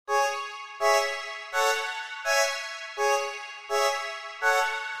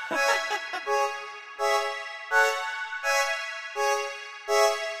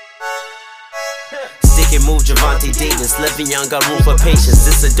move Javante Davis. Living young, got room for patience.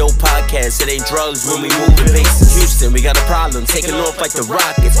 This a dope podcast, it ain't drugs when we moving bases. Houston, we got a problem, taking off like the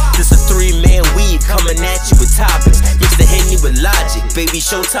Rockets. This a 3-man weave, coming at you with topics. Mix the Henny with logic, baby,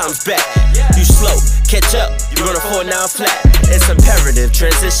 showtime's back. You slow, catch up, you run a 4-9 flat. It's imperative,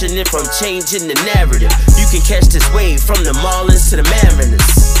 transitioning from changing the narrative. You can catch this wave from the Marlins to the Mariners.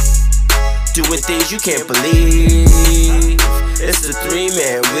 Doing things you can't believe. It's the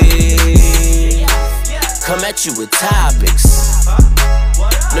 3-man weave. Come at you with topics.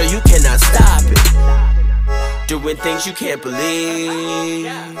 No, you cannot stop it. Doing things you can't believe.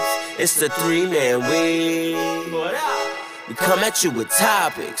 It's the 3-man weave. We come at you with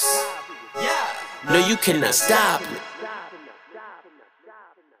topics. No, you cannot stop it.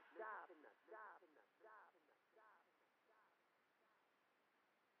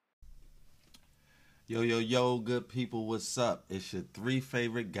 Yo, good people, what's up? It's your 3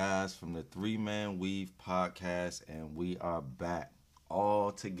 favorite guys from the 3-Man Weave podcast, and we are back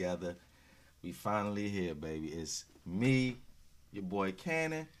all together. We finally here, baby. It's me, your boy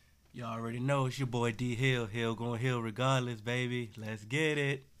Cannon. You already know it's your boy D Hill. Hill going Hill regardless, baby. Let's get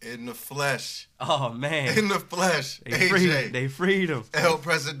it. In the flesh. Oh, man. In the flesh. They freed him. El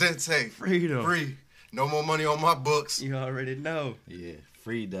Presidente. Freedom. Free. No more money on my books. You already know. Yeah,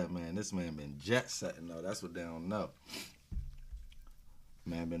 freed that man. This man been jet setting though. That's what they don't know.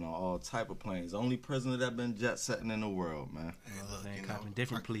 Man been on all type of planes. Only prisoner that been jet setting in the world, man. Hey, look, Man, you copping know,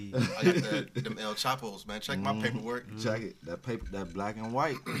 different pleas. I got them El Chapos, man. Check my paperwork. Check it. That paper, that black and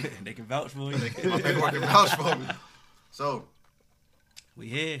white. They can vouch for you. My paperwork can vouch for me. So, We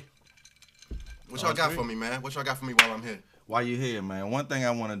here. what y'all got for me, man? What y'all got for me while I'm here? While you here, man, one thing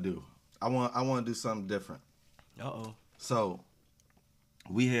I want to do. I want to do something different. Uh-oh. So,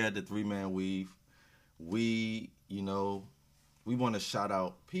 we here at the 3-Man Weave. We want to shout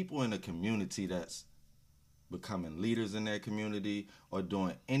out people in the community that's becoming leaders in their community or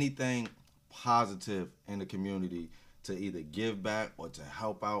doing anything positive in the community to either give back or to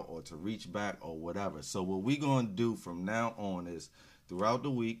help out or to reach back or whatever. So what we going to do from now on is throughout the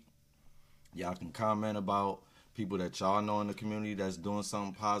week, y'all can comment about people that y'all know in the community that's doing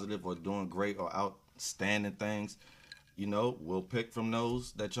something positive or doing great or outstanding things. You know, we'll pick from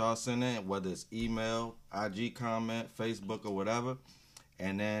those that y'all send in, whether it's email, IG comment, Facebook, or whatever,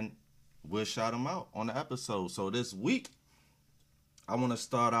 and then we'll shout them out on the episode. So this week, I want to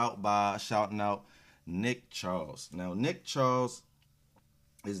start out by shouting out Nick Charles. Now, Nick Charles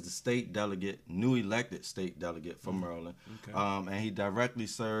is the state delegate, new elected state delegate from Maryland, Okay. and he directly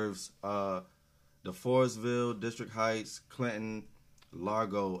serves the Forestville, District Heights, Clinton,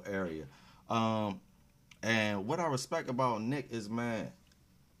 Largo area. And what I respect about Nick is, man,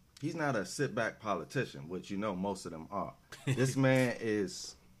 he's not a sit-back politician, which you know most of them are. This man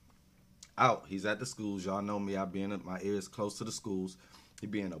is out. He's at the schools. Y'all know me. I be in my ears close to the schools. He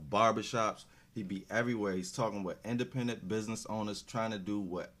be in the barbershops. He be everywhere. He's talking with independent business owners, trying to do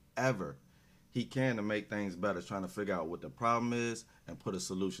whatever he can to make things better, trying to figure out what the problem is and put a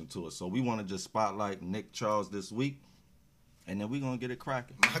solution to it. So we want to just spotlight Nick Charles this week, and then we're going to get it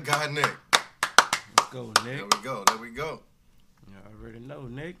cracking. My guy, Nick. Let's go, Nick. There we go. You already know,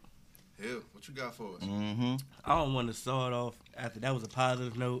 Nick. Hill, what you got for us? Mm-hmm. I don't want to start off after that was a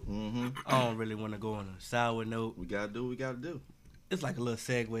positive note. Mm-hmm. I don't really want to go on a sour note. We got to do what we got to do. It's like a little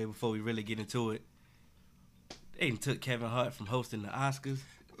segue before we really get into it. They done took Kevin Hart from hosting the Oscars,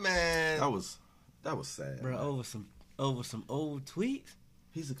 Man. That was sad. bro, man. over some old tweets.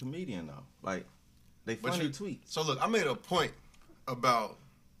 He's a comedian though. Like, they But funny you- tweets. So look, I made a point about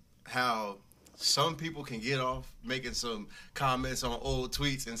how some people can get off making some comments on old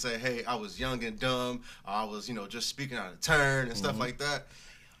tweets and say, hey, I was young and dumb. I was, just speaking out of turn and stuff like that.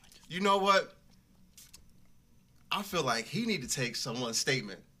 You know what? I feel like he need to take someone's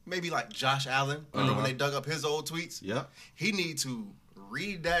statement. Maybe like Josh Allen. Remember when they dug up his old tweets? Yep. He need to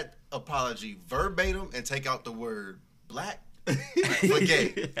read that apology verbatim and take out the word black for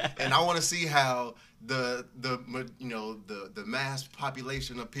gay. And I want to see how the mass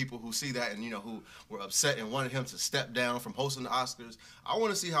population of people who see that and who were upset and wanted him to step down from hosting the Oscars. I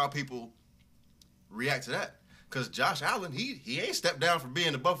want to see how people react to that. Because Josh Allen, he ain't stepped down from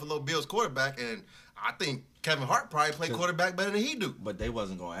being the Buffalo Bills quarterback, and I think Kevin Hart probably played quarterback better than he do. But they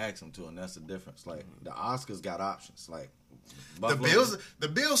wasn't going to ask him to, and that's the difference. Like, the Oscars got options. Like, The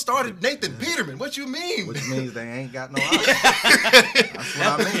Bills started Nathan Peterman. What you mean? Which means they ain't got no options. That's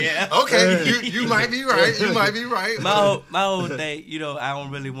what I mean. Yeah. Okay, you might be right. You might be right. My old thing, I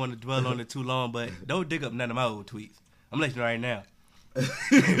don't really want to dwell on it too long, but don't dig up none of my old tweets. I'm letting you know right now.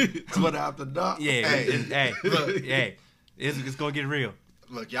 Twitter after dark. Yeah, Hey, hey, look, hey, it's gonna get real.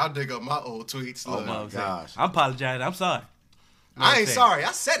 Look, y'all dig up my old tweets. Oh Look, my gosh. I'm apologizing. I'm sorry. I ain't sorry.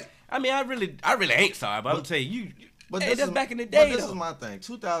 I said it. I mean, I really ain't sorry, but I'm saying you. But Hey, this that's is- back in the day, But this though. is my thing.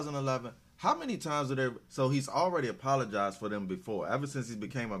 2011. How many times did there? So he's already apologized for them before. Ever since he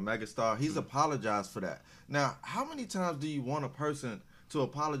became a megastar, he's apologized for that. Now, how many times do you want a person to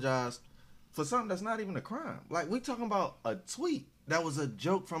apologize for something that's not even a crime? Like, we talking about a tweet that was a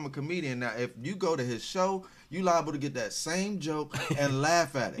joke from a comedian. Now, if you go to his show, you liable to get that same joke and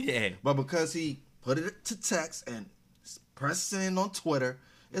laugh at it. Yeah. But because he put it to text and press send on Twitter,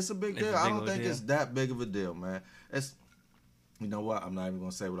 it's a big It's a deal. I big don't old think deal. it's that big of a deal, man. It's, you know what? I'm not even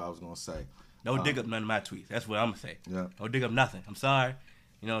gonna say what I was gonna say. Don't dig up none of my tweets. That's what I'm gonna say. Yeah. Don't dig up nothing. I'm sorry.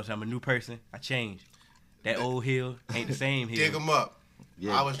 You know what I'm saying? I'm a new person. I changed. That old hill ain't the same hill. Dig them up.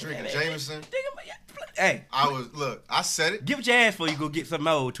 Yeah. I was drinking Jameson. Dig 'em up. Yeah. Hey, I said it. give it your ass before you go get some of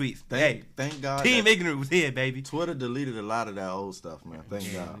my old tweets. Hey, Thank God. Team that Ignorant was here, baby. Twitter deleted a lot of that old stuff, man.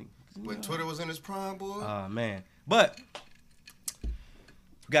 Thank God. When Twitter was in its prime, boy. Oh man. But we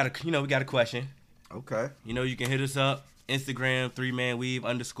got a question. Okay. You know, you can hit us up. Instagram, 3manweave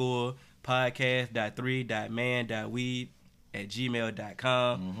 _ podcast.3.man.weave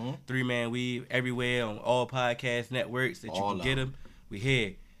 @gmail.com. 3manweave everywhere on all podcast networks that you All can of get them. We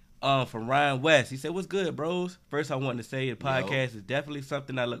here. From Ryan West, he said, "What's good, bros? First, I wanted to say the podcast is definitely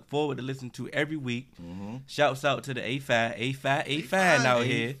something I look forward to listening to every week. Shouts out to the A5 out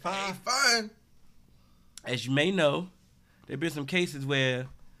here. Fine. As you may know, there been some cases where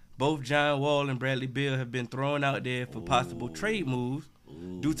both John Wall and Bradley Beal have been thrown out there for possible trade moves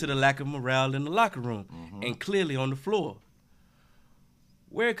due to the lack of morale in the locker room and clearly on the floor.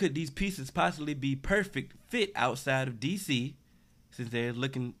 Where could these pieces possibly be perfect fit outside of DC, since they're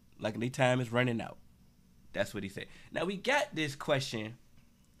looking like their time is running out?" That's what he said. Now, we got this question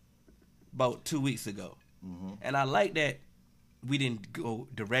about 2 weeks ago, and I like that we didn't go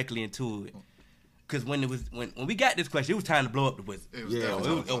directly into it. Because when we got this question, it was time to blow up the Wizards. It was Yeah,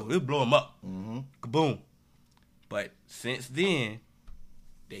 definitely It was blow them up. Kaboom. But since then,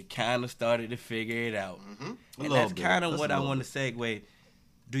 they kind of started to figure it out. A And little that's bit. kind of That's what a I little want to segue.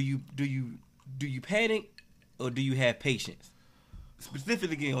 Do you panic or do you have patience?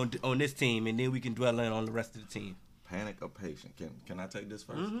 Specifically on this team, and then we can dwell in on the rest of the team. Panic or patient? Can I take this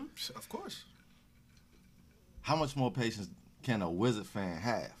first? Of course. How much more patience can a Wizard fan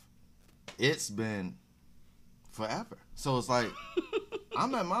have? It's been forever. So it's like,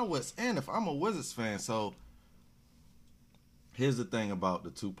 I'm at my wit's end if I'm a Wizards fan. So here's the thing about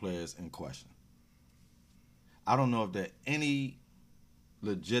the two players in question. I don't know if there are any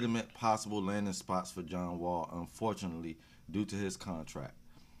legitimate possible landing spots for John Wall, unfortunately, due to his contract.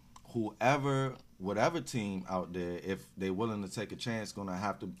 Whatever team out there, if they're willing to take a chance, going to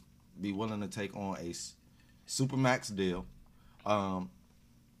have to be willing to take on a supermax deal.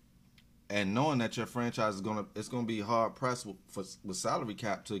 And knowing that your franchise is gonna be hard pressed with salary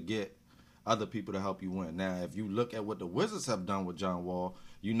cap to get other people to help you win. Now, if you look at what the Wizards have done with John Wall,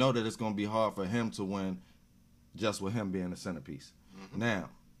 you know that it's gonna be hard for him to win just with him being the centerpiece. Now,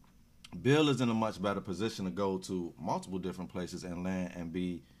 Bill is in a much better position to go to multiple different places and land and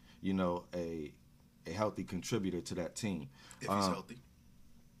be, a healthy contributor to that team. If he's healthy.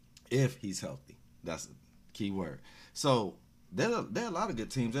 If he's healthy, that's a key word. So there are a lot of good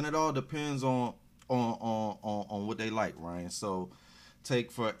teams, and it all depends on what they like, Ryan. So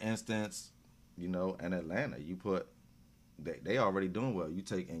take for instance, in Atlanta, you put they already doing well. You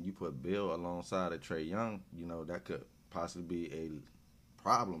put Bill alongside of Trae Young, that could possibly be a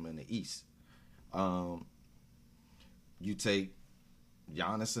problem in the East. You take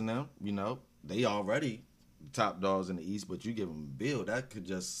Giannis and them, they already top dogs in the East, but you give them Bill, that could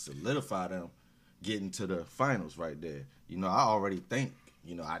just solidify them getting to the finals right there. I already think,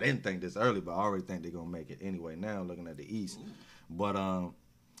 I didn't think this early, but I already think they're going to make it anyway now looking at the East. But,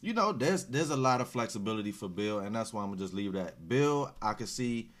 there's a lot of flexibility for Bill, and that's why I'm going to just leave that. Bill, I could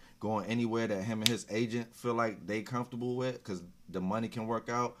see going anywhere that him and his agent feel like they comfortable with because the money can work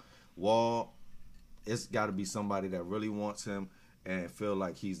out. Wall, it's got to be somebody that really wants him and feel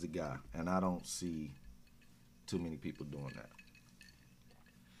like he's the guy. And I don't see too many people doing that.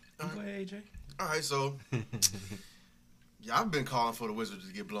 Go ahead, AJ. All right, so I've been calling for the Wizards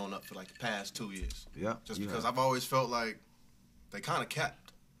to get blown up for like the past 2 years. Yeah, Just because I've always felt like they kind of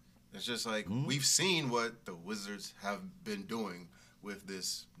capped. It's just like we've seen what the Wizards have been doing with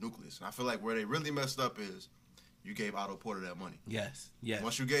this nucleus. And I feel like where they really messed up is you gave Otto Porter that money. Yes.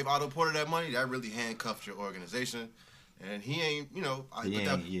 Once you gave Otto Porter that money, that really handcuffed your organization. And he ain't,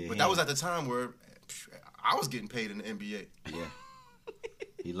 but that was at the time where I was getting paid in the NBA. Yeah.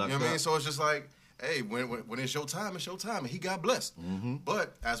 He You lucked know what I mean? up. So it's just like, hey, when it's your time, it's your time, and he got blessed.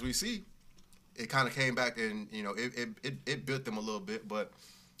 But as we see, it kind of came back, and it built them a little bit. But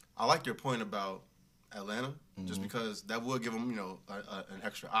I like your point about Atlanta, just because that would give them an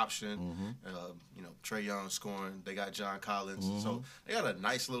extra option. Trae Young scoring. They got John Collins, so they got a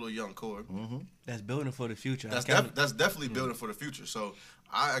nice little young core. That's building for the future. That's definitely building for the future. So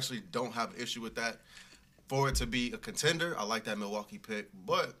I actually don't have an issue with that. For it to be a contender, I like that Milwaukee pick,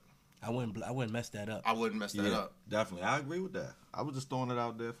 but I wouldn't mess that up. I wouldn't mess that up. Definitely. I agree with that. I was just throwing it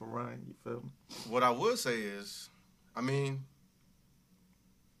out there for Ryan. You feel me? What I would say is,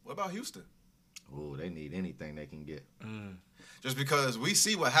 what about Houston? Oh, they need anything they can get. Just because we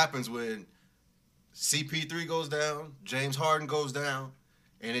see what happens when CP3 goes down, James Harden goes down,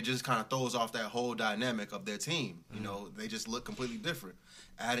 and it just kind of throws off that whole dynamic of their team. They just look completely different.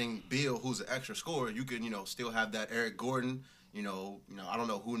 Adding Beal, who's an extra scorer, you can, still have that Eric Gordon. I don't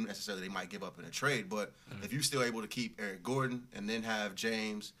know who necessarily they might give up in a trade, but if you're still able to keep Eric Gordon and then have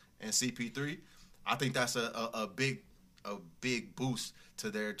James and CP3, I think that's a big boost to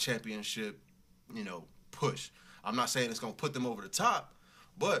their championship, push. I'm not saying it's going to put them over the top,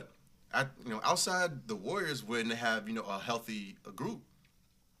 but outside the Warriors, when they have a healthy group,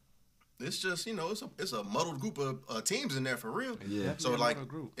 it's just it's a muddled group of teams in there for real. Yeah. So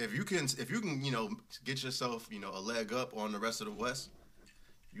if you can get yourself a leg up on the rest of the West,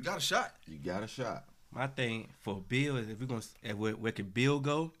 you got a shot. You got a shot. My thing for Bill is where can Bill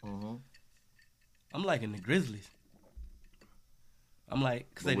go? I'm liking the Grizzlies. I'm like,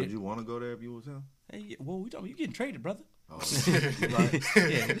 would you want to go there if you was him? Hey, well, you getting traded, brother. Oh,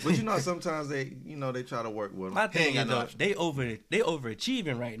 yeah. But sometimes they try to work with them. My thing is they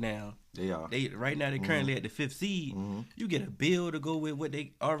overachieving right now. They are. They're currently at the 5th seed. You get a Bill to go with what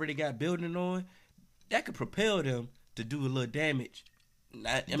they already got building on. That could propel them to do a little damage.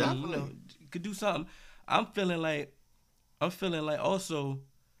 Could do something. I'm feeling like also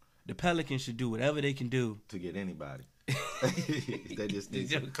the Pelicans should do whatever they can do to get anybody. They just need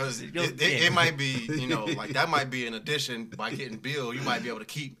because it might be that might be an addition by getting Bill. You might be able to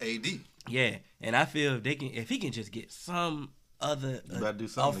keep AD. Yeah, and I feel if he can just get some other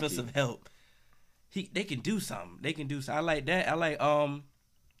offensive help, they can do something. They can do something. I like that. I like I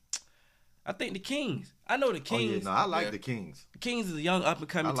think the Kings. I know the Kings. I like the Kings. The Kings is a young up and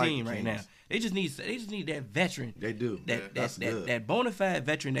coming team right now. They just need that veteran. They do. That bona fide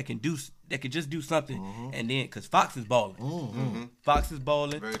veteran that can just do something. And then because Fox is balling. Fox is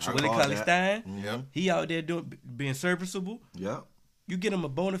balling. Willie Cauley-Stein. He out there being serviceable. Yeah. You get him a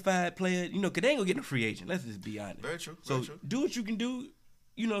bona fide player, because they ain't gonna get a free agent. Let's just be honest. Very true. So do what you can do.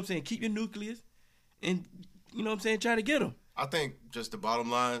 You know what I'm saying? Keep your nucleus, and try to get him. I think just the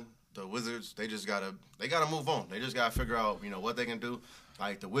bottom line, the Wizards, they gotta move on. They just gotta figure out, what they can do.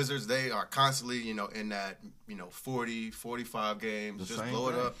 Like the Wizards, they are constantly, in that, 40, 45 games. Just blow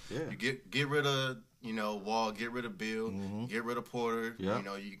it up. Yeah. You get rid of, Wall, get rid of Bill, get rid of Porter. Yeah.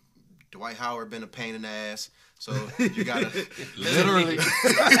 Dwight Howard been a pain in the ass. So you gotta literally. So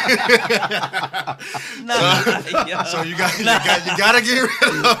you gotta get rid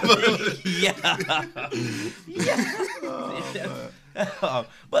of him.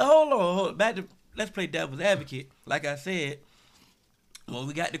 But hold on. Back to let's play devil's advocate. Like I said, when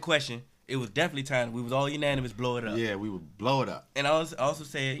we got the question, it was definitely time. We was all unanimous. Blow it up. Yeah, we would blow it up. And I also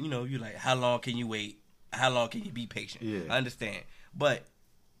said, you like, how long can you wait? How long can you be patient? Yeah, I understand. But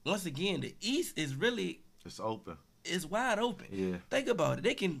once again, the East is really it's open. It's wide open. Yeah. Think about it.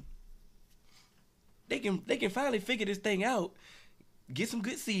 They can finally figure this thing out. Get some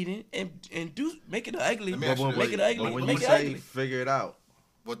good seeding and make it ugly. Make it ugly. But when you say figure it out,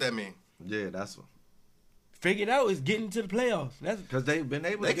 what that mean? Yeah, that's what. Figure it out is getting to the playoffs. That's because they've been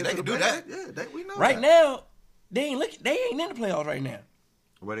able to get to the playoffs. Yeah, we know. Right now, they ain't in the playoffs right now.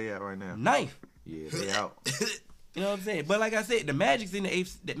 Where they at right now? 9th. Yeah, they out. You know what I'm saying? But like I said, the Magic's in the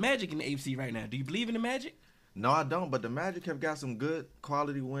AFC. The Magic in the AFC right now. Do you believe in the Magic? No, I don't. But the Magic have got some good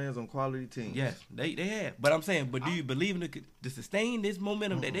quality wins on quality teams. Yes, they have. But I'm saying, do you believe in to sustain this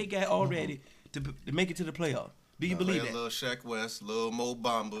momentum that they got already to make it to the playoffs? Do you believe that? Little Shaq West, little Mo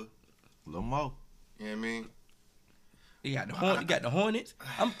Bamba, little Mo. You know what I mean? You got the Hornets.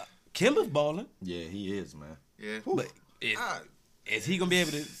 Kemba's balling. Yeah, he is, man. Yeah, but is he gonna be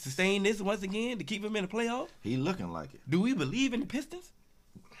able to sustain this once again to keep him in the playoffs? He looking like it. Do we believe in the Pistons?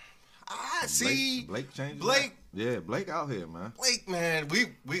 I see. Blake changed. Blake. Yeah, Blake out here, man. Blake, man.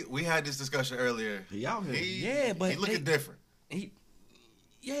 We had this discussion earlier. He out here. He looking different.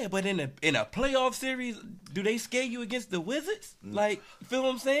 But in a playoff series, do they scare you against the Wizards? Like, you feel what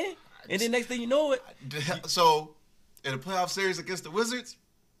I'm saying? And then next thing you know it. So, in a playoff series against the Wizards,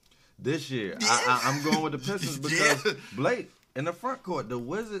 This year, Yeah. I'm going with the Pistons because Yeah. Blake in the front court. The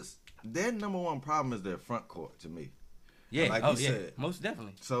Wizards, their number one problem is their front court to me. Yeah, Like oh you yeah, said. most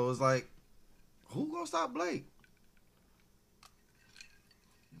definitely. So it's like, who gonna stop Blake?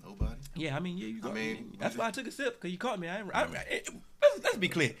 Nobody. Yeah, I mean, yeah, you got, I mean, that's why I took a sip because you caught me. Let's be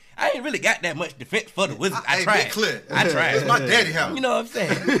clear. I ain't really got that much defense for the Wizards. I Hey, tried. be clear. I tried. It's my daddy house. You know what I'm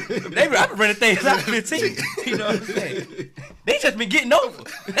saying? I've been running things out 15. You know what I'm saying? They just been getting over.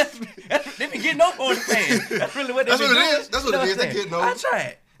 They been getting over on the fans. That's really what they That's been what it doing. is. That's You what know it is. They I'm getting saying? over.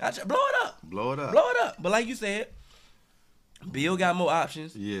 I tried. Blow it up. Blow it up. Blow it up. But like you said, Bill got more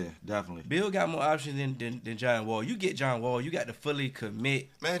options. Yeah, definitely. Bill got more options than John Wall. You get John Wall, you got to fully commit.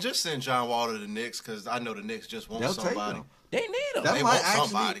 Man, just send John Wall to the Knicks because I know the Knicks just want They'll take somebody. him. They need him. That They might want actually,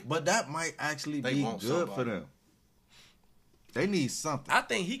 somebody. but that might actually They be want good for somebody. them. They need something. I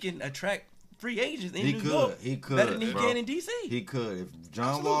think he can attract free agents in He New could. York He could, better than he bro. can in DC. He could. If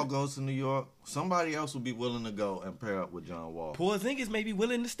John Wall goes to New York, somebody else will be willing to go and pair up with John Wall. Porzingis may be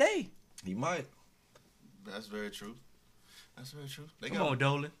willing to stay. He might. That's very true. That's very true. They Come on,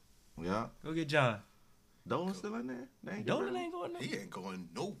 Dolan. Yeah. Go get John. Dolan still in there? They ain't Dolan getting rid ain't going He nowhere. ain't going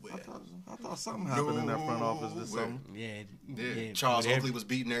nowhere. I thought something happened in that front office this Nowhere. summer. Yeah, Yeah, Charles Oakley was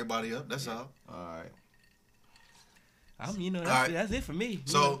beating everybody up. That's all. All right. That's, All right. that's it for me.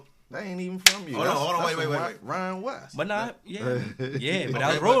 So, They ain't even from you. Hold on, hold on, That's wait, from wait. Ryan West. But not, yeah, but I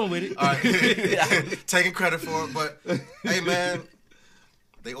okay, was rolling with it. All right. Taking credit for it. But, hey, man,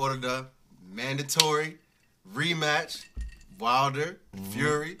 they ordered a mandatory rematch. Wilder,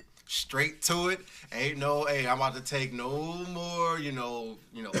 Fury, straight to it. Ain't no, hey, I'm about to take no more,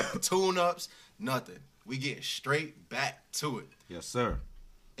 tune-ups, nothing. We get straight back to it Yes, sir.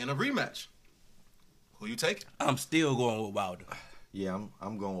 in a rematch. Who you taking? I'm still going with Wilder. Yeah,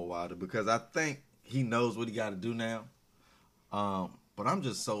 I'm going with Wilder because I think he knows what he got to do now. But I'm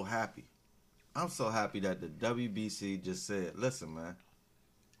just so happy. I'm so happy that the WBC just said, listen, man,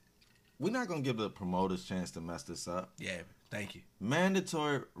 we're not going to give the promoters chance to mess this up. Yeah, thank you.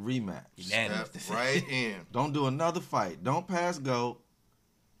 Mandatory rematch. Unanimous. Step right in. Don't do another fight. Don't pass go.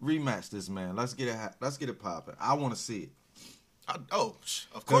 Rematch this, man. Let's get it popping. I want to see it.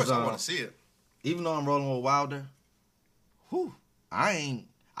 Of course I want to see it. Even though I'm rolling with Wilder, I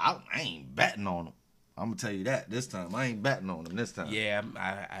ain't betting on him. I'm gonna tell you that this time. I ain't betting on him this time. Yeah,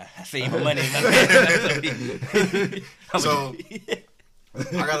 I saved my money.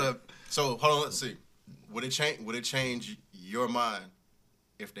 So hold on. Let's see. Would it change your mind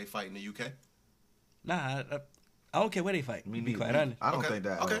if they fight in the UK? Nah, I don't care where they fight. Me To be neither. quite honest. I don't Okay. think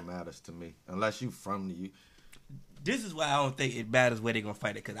that Okay. ever matters to me unless you from the U. This is why I don't think it matters where they're gonna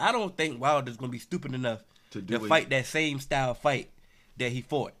fight it, because I don't think Wilder's gonna be stupid enough To do to it. fight that same style fight that he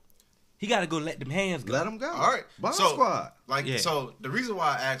fought. He got to go let them hands go. Let him go. All right. Bomb so, squad. Yeah. So the reason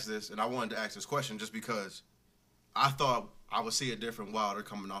why I asked this, and I wanted to ask this question, just because I thought I would see a different Wilder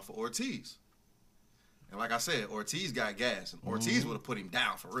coming off of Ortiz. And like I said, Ortiz got gas, and Ortiz would have put him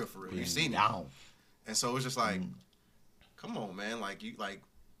down for real, for real. You've seen it. Down. And so it's just like, come on, man.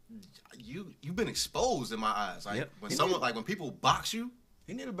 You've been exposed in my eyes. Like Yep. when people box you,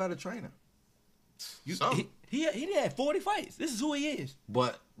 He need a better trainer. something. He had 40 fights. This is who he is.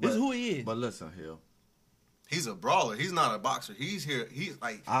 But This is who he is. But listen, Hill. He's a brawler. He's not a boxer. He's here. He's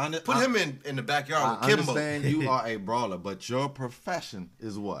like Put him in the backyard I with Kimbo. understand you are a brawler, but your profession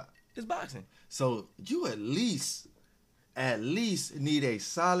is what? It's boxing. So you at least need a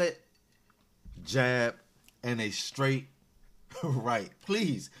solid jab and a straight right.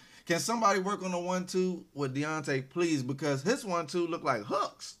 Please. Can somebody work on the 1-2 with Deontay, please? Because his 1-2 look like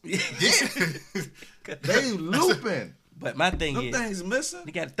hooks. Yeah. They looping. But my thing Them is, things missing.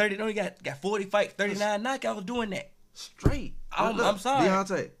 he got 30. He got 40 fights, 39 knockouts doing that. Straight. I'm Look, sorry.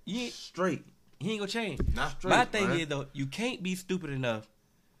 Deontay, You ain't- straight. He ain't gonna change. Nah. My Straight, thing man. is though, you can't be stupid enough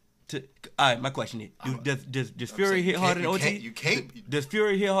to. All right, my question is: Does Fury hit harder than OT? You can't. Does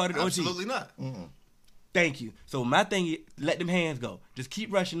Fury hit harder than OT? Absolutely not. Thank you. So my thing is, let them hands go. Just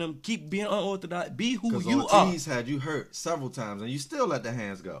keep rushing them. Keep being unorthodox. Be who Because you are. Ortiz had you hurt several times, and you still let the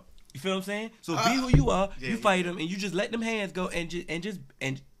hands go. You feel what I'm saying? So be who you are. yeah, you fight him, and you just let them hands go, and he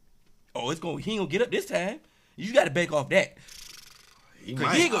ain't gonna get up this time. You got to back off that. He 'Cause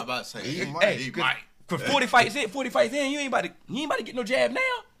might. he ain't I'm gonna- about to say. He He might. He might. For 40 fights in, you ain't about to get no jab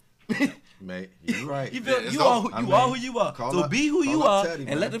now. Mate, you right. You feel it's you are over. who I you mean, are who you are. call So up- be who call you up are Teddy, and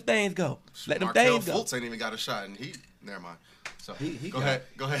man. let them things go. Let them Markel things go. Fultz ain't even got a shot, and he. Never mind. So He go got- ahead.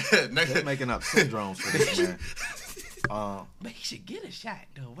 Go ahead. Next. They're making up syndromes for this man. But he should get a shot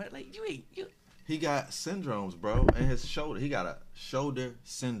though. What, like you. He got syndromes, bro, in his shoulder. He got a shoulder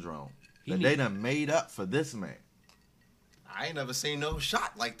syndrome He that need- they done made up for this man. I ain't never seen no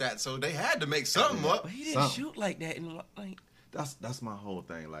shot like that, so they had to make something up. But he didn't shoot like that. And like, That's my whole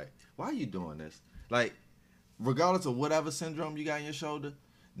thing. Like, why are you doing this? Like, regardless of whatever syndrome you got in your shoulder,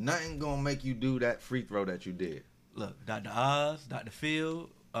 nothing gonna make you do that free throw that you did. look, Dr. Oz, Dr. Phil,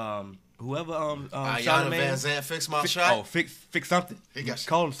 whoever, Ayanna Van Zandt fixed my shot. Oh, fix something. He got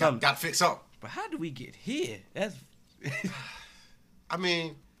Call him something. Got to fix something. But how do we get here? That's I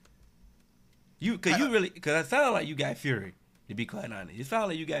mean, because it sounds like you got Fury. To be quite honest, it sounds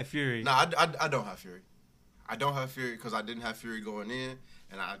like you got Fury. no, I don't have Fury. I don't have Fury because I didn't have Fury going in,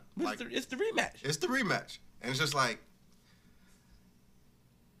 and It's the rematch. It's the rematch, and it's just like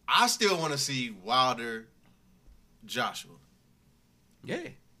I still want to see Wilder, Joshua. Yeah.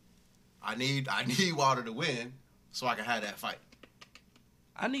 I need Wilder to win so I can have that fight.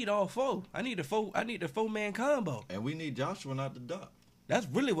 I need all four. I need the 4-man combo. And we need Joshua not to duck. That's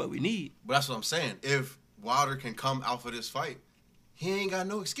really what we need. But that's what I'm saying. If Wilder can come out for this fight, he ain't got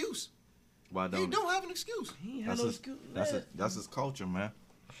no excuse. Why He don't don't have an excuse. He ain't have no excuse. That's his culture, man.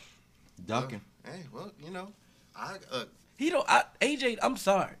 Ducking. Hey, well, AJ, I'm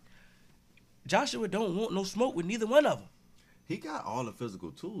sorry. Joshua don't want no smoke with neither one of them. He got all the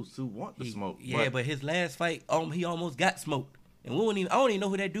physical tools to want the smoke. Yeah, but his last fight, he almost got smoked. And I don't even know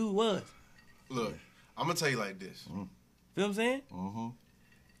who that dude was. Look, I'm gonna tell you like this. Feel what I'm saying? Mm-hmm.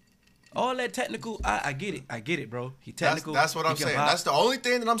 All that technical, I get it, bro. He technical. That's what I'm he can saying. box. That's the only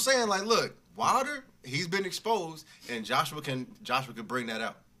thing that I'm saying. Like, look, Wilder, he's been exposed, and Joshua can bring that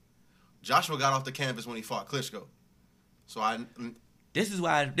out. Joshua got off the canvas when he fought Klitschko. So This is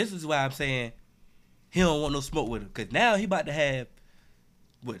why I'm saying he don't want no smoke with him. Because now he about to have,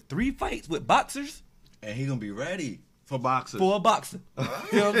 3 fights with boxers? And he gonna be ready for boxers. For a boxer.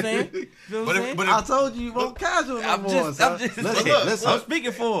 Feel what I'm saying? Feel what I'm saying? But I told you won't casual no more, son. Listen, I'm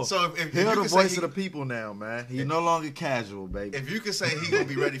speaking for him. So if hear you the can voice say of the people now, man. He's no longer casual, baby. if you can say he gonna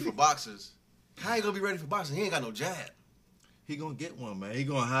be ready for boxers, how he gonna be ready for boxing? He ain't got no jab. He gonna get one, man. He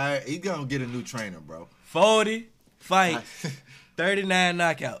gonna get a new trainer, bro. 40 fights, 39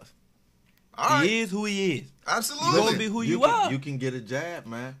 knockouts. All right, He is who he is. absolutely. You gonna be who you are. You can get a jab,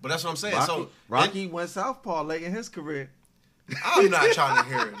 man. But that's what I'm saying. Rocky went southpaw late in his career. I'm not trying to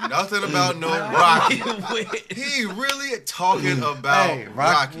hear nothing about no Rocky. He really talking about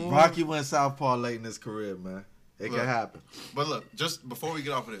Rocky. Rocky went southpaw late in his career, man. It can happen. But look, just before we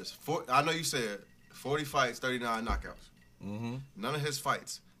get off of this, I know you said 40 fights, 39 knockouts. Mm-hmm. None of his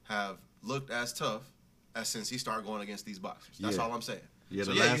fights have looked as tough as since he started going against these boxers. That's all I'm saying. Yeah,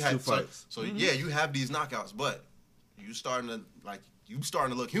 so the last two fights. So yeah, you have these knockouts, but you starting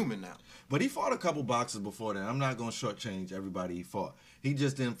to look human now. But he fought a couple boxers before that. I'm not gonna shortchange everybody he fought. He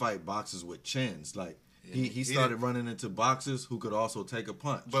just didn't fight boxers with chins. Like he started running into boxers who could also take a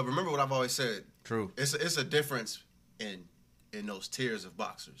punch. But remember what I've always said. True. It's a difference in those tiers of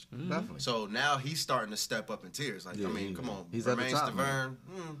boxers. Definitely. So now he's starting to step up in tiers. Like, Yeah, I mean, come on. he's at the Romain top, Stavern.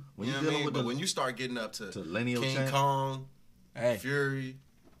 When You you know what I dealing mean? with But the- when you start getting up to lineal King champ. Kong, Hey, Fury,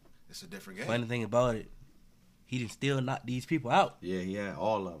 it's a different game. funny thing about it, he didn't still knock these people out. Yeah, he had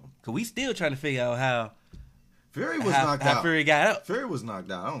all of them. Because we still trying to figure out how Fury was knocked how out. Fury got out. Fury was knocked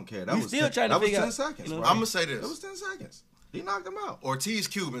out. I don't care. We still trying to that was figure 10 out, seconds, you know, bro. I'm going to say this. That was 10 seconds. He knocked him out. Ortiz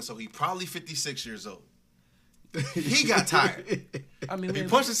Cuban, so he probably 56 years old. He got tired. I mean, He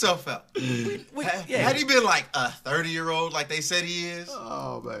punched himself out. yeah. Had he been like a 30-year-old like they said he is,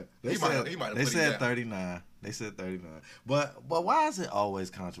 Oh man, He might have put him said down. 39. They said 39. But why is it always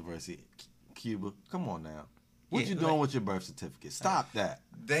controversy? Cuba, come on now. What Yeah, you doing with your birth certificate? Stop that.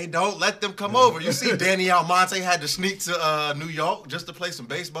 they don't let them come over. You see, Danny Almonte had to sneak to New York just to play some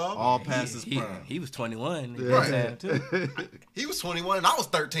baseball. All past his he, prime. he was 21. Right. Too. He was 21 and I was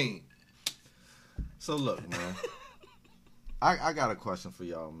 13. So look, man. I got a question for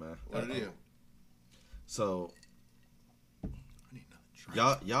y'all, man. What it is? So I need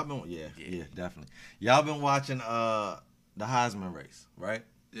another drink. y'all been yeah, definitely. Y'all been watching the Heisman race, right?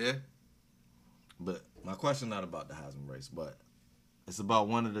 Yeah. But my question not about the Heisman race, but it's about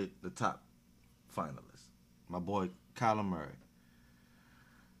one of the top finalists, my boy Kyler Murray.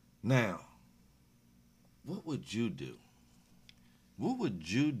 Now, what would you do? What would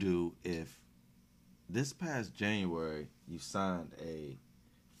you do if this past January you signed a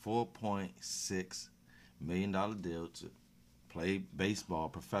 $4.6 million deal to play baseball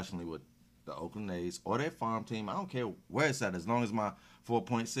professionally with the Oakland A's or their farm team? I don't care where it's at, as long as my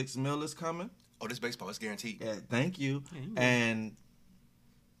 $4.6 million is coming. Oh, this baseball is guaranteed. Yeah, thank you. Yeah,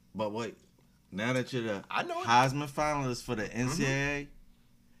 But wait, now that you're the I know it. Heisman finalist for the NCAA,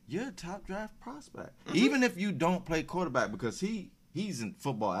 you're a top draft prospect. Even if you don't play quarterback, because he's a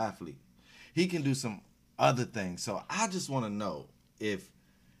football athlete, he can do some other things. So I just want to know if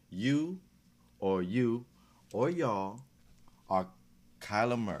you or y'all are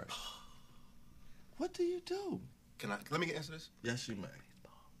Kyler Murray. What do you do? Let me answer this? Yes, you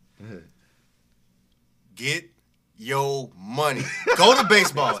may. Get your money. Go to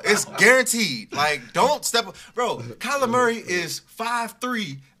baseball. It's guaranteed. Like, don't step up. Bro, Kyler Murray is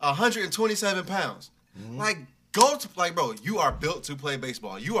 5'3", 127 pounds. Like, bro, you are built to play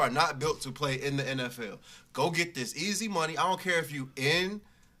baseball. You are not built to play in the NFL. Go get this easy money. I don't care if you in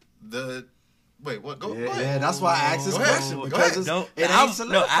the... Wait, what? Go ahead. Yeah, that's why I asked this Go ahead. question. Go Because ahead. it ain't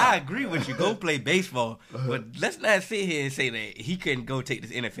solidified. I agree with you. Go play baseball. But let's not sit here and say that he couldn't go take this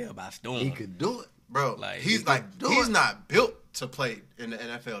NFL by storm. He could do it. Bro, Like, he's not built to play in the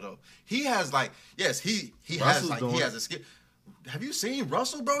NFL though. He has he has a skill. Have you seen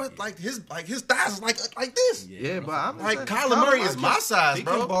Russell, bro? Like his thighs is like this. Yeah, but I'm Like, saying, Kyler Murray is my size, he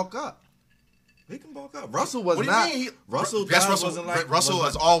bro. Can bulk up. He can bulk up. Russell was What do you not. mean? Russell Russell wasn't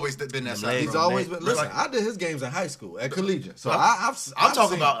has always been that size. He's bro. always been. Listen, Like, I did his games in high school at collegiate. So I'm I've talking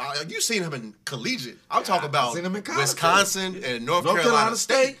seen- about you seen him in collegiate. I'm talking about seen him in college, Wisconsin too. and North North Carolina Carolina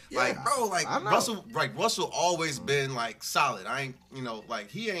State. State, Like, yeah. bro, I know. Russell always been like solid. I ain't,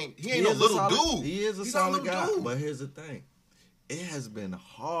 like he ain't He no is a little solid- dude. He is a He's solid not a guy. little dude. But here's the thing: it has been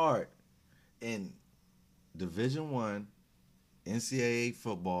hard in Division I NCAA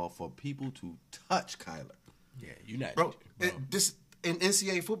football for people to touch Kyler. Yeah, you're not. Bro, this in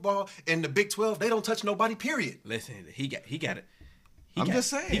NCAA football in the Big 12, they don't touch nobody. Period. Listen, he got it. I'm just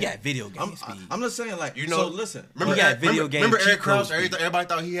saying. He got video game speed. I'm just saying, like, You know, so listen. He got video game Remember cheat Eric Krause? code speed. Everybody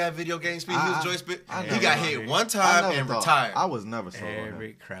thought he had video game speed. He was joy speed. I He never got thought hit it. one I time never and thought- retired. I was never sold on him.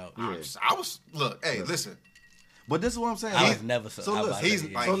 Eric Kraut. Yeah. I was look. Hey, listen. But this is what I'm saying. I was never so. So I was listen, about to he's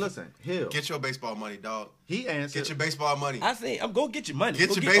say, like- so listen, Hill. Get your baseball money, dog. He answered. Get your baseball money. I say, I'm go get your money. Get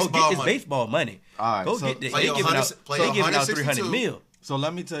Go your get baseball this money. baseball money. All right, Go so- get this. Play They your giving out. 100 play They your giving out 162. 300 mil. So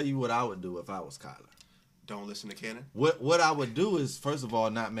let me tell you what I would do if I was Kyler. Don't listen to Cannon. What I would do is, first of all,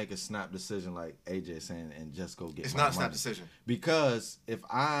 not make a snap decision like AJ is saying and just go get. It's my not a snap money. decision. Because if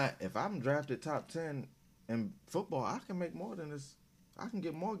I'm drafted top 10 in football, I can make more than this. I can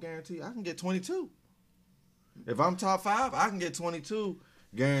get more guaranteed. I can get 22. If I'm top 5, I can get 22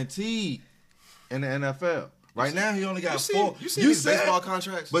 guaranteed in the NFL. Right now, he only got 4. You see these baseball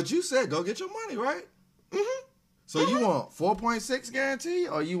contracts? But you said go get your money, right? Mm-hmm. So you want 4.6 guarantee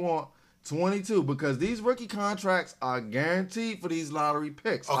or you want 22? Because these rookie contracts are guaranteed for these lottery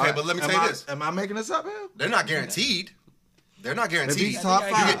picks. Okay, but let me Am tell you I- this. Am I making this up here? They're not guaranteed. They're not guaranteed. If he's top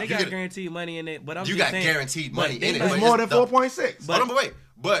They 5. got You get- guaranteed money in it, but I'm You just got saying, guaranteed money but they in it. not- It's But more than the- 4.6. Hold on, wait.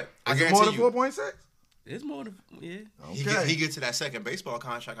 But I Is it guarantee more than you, 4.6? It's more than he get to that second baseball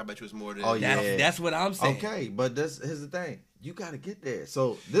contract. I bet you it's more than. Oh, yeah. That's what I'm saying. Okay, but here's the thing. You got to get there.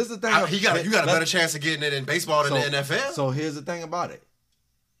 So this is the thing. You got a better chance of getting it in baseball than the NFL. So here's the thing about it.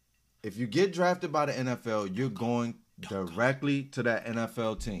 If you get drafted by the NFL, you're going directly to that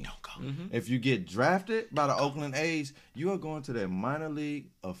NFL team. If you get drafted by the Oakland A's, you are going to their minor league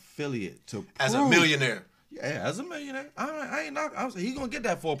affiliate to As a prove- millionaire. Yeah, as a millionaire. I ain't not. He's gonna get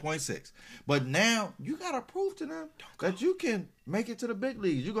that 4.6. But now you gotta prove to them that you can make it to the big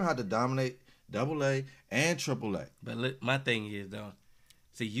leagues. You're gonna have to dominate AA and AAA. But look, my thing is though,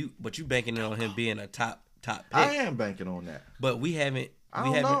 see you banking on him being a top pick. I am banking on that. But we haven't.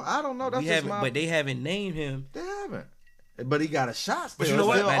 I don't know. That's we just haven't. my. But they haven't named him. They haven't. But he got a shot. Still. But you know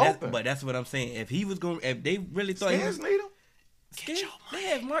It's what? still open. But that's what I'm saying. If he was going, if they really thought he Skins was, need him. they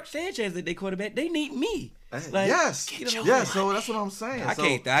have Mark Sanchez at their quarterback. They need me. Like, Yes. you know, Yes. So that's what I'm saying. I So-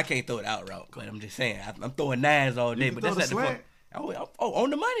 can't throw it out route, but I'm just saying I'm throwing nines all day. can But throw that's the not the point. slant. Oh, on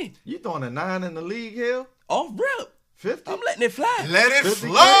the money, You throwing a 9 in the league, Hill? off rip. 50? I'm letting it fly. Let it 50K?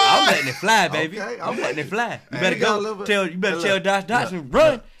 fly. I'm letting it fly, baby. Okay, I'm letting it fly. You Hey, better he got a go. little bit- Tell Look, Josh Dotson look,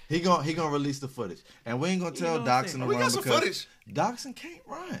 run. look. He gonna release the footage, and we ain't gonna tell know what I'm Dotson saying? to We run got some because footage. Dotson can't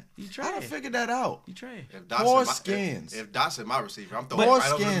run. He I done tried. figured that out. You trade. If Poor my- skins. If Dotson my receiver, I'm throwing Poor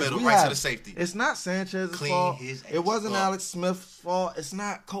right over the skins. middle, We right have- to the safety. It's not Sanchez's Clean fault. his It wasn't ass up. Alex Smith's fault. It's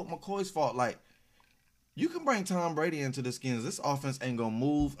not Colt McCoy's fault. Like, you can bring Tom Brady into the skins. This offense ain't gonna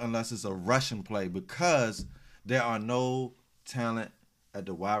move unless it's a rushing play because there are no talent at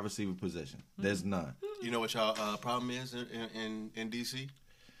the wide receiver position. There's none. You know what y'all problem is in DC?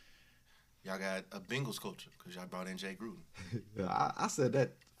 Y'all got a Bengals culture because y'all brought in Jay Gruden. I said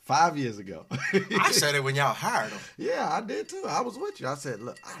that 5 years ago. I said it when y'all hired him. Yeah, I did too. I was with you. I said,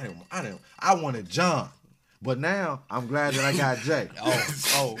 look, I wanted John. But now I'm glad that I got Jay.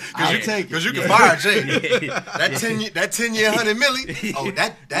 I'll take it. Because you can fire Jay. That 10-year, $100 million. Oh,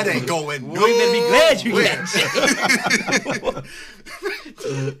 that ain't going Well, you better be glad you nowhere.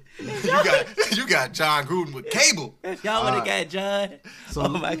 got you got John Gruden with cable. Y'all would have got John. So, Oh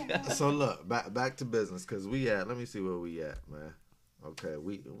my God. So look, back to business, cause we at. Let me see where we at, man. Okay,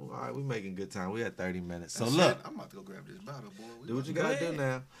 all right. We making good time. We at 30 minutes. So Shit, look, I'm about to go grab this bottle, boy. We do what you Go gotta do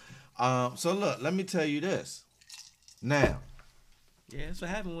now. So look, let me tell you this. Now, Yeah, that's what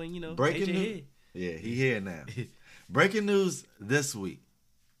happened when, breaking AJ news. hit. Yeah, he here now. Breaking news this week.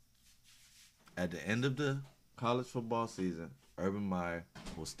 At the end of the college football season, Urban Meyer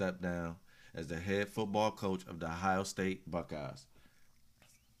will step down as the head football coach of the Ohio State Buckeyes,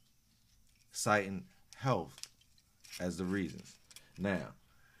 citing health as the reasons. Now,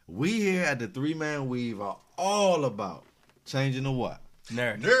 we here at the 3-Man Weave are all about changing the what?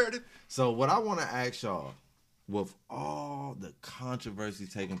 Nerd. So what I want to ask y'all, with all the controversy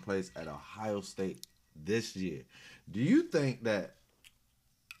taking place at Ohio State this year, do you think that,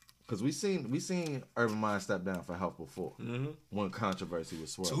 because we seen Urban Meyer step down for health before, when controversy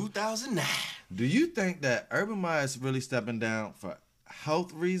was swirling. 2009. Do you think that Urban Meyer is really stepping down for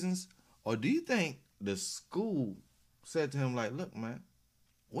health reasons, or do you think the school said to him, like, look, man,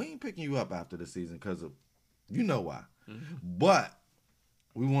 we ain't picking you up after the season because of, you know why, but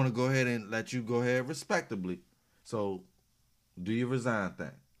we want to go ahead and let you go ahead respectably. So, do you resign thing?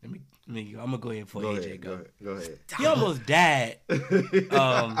 I'm gonna go ahead before AJ go. Go ahead. He almost died.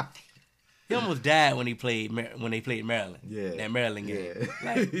 He almost died when they played Maryland. Yeah. That Maryland game. Yeah.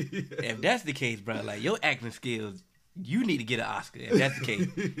 Like, if that's the case, bro, like your acting skills, you need to get an Oscar. If that's the case,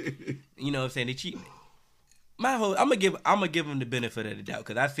 you know what I'm saying? They cheat. I'm gonna give him the benefit of the doubt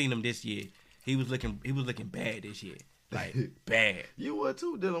because I've seen him this year. He was looking bad this year, like bad. You would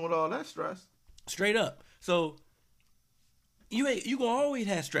too, dealing with all that stress. Straight up. So you gonna always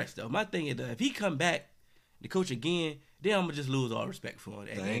have stress though. My thing is if he come back to coach again, then I'm gonna just lose all respect for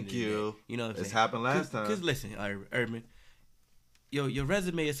him. Thank you. You know what I'm saying? It's happened last time. Because listen, Urban, your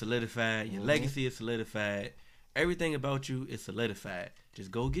resume is solidified, your legacy is solidified, everything about you is solidified. Just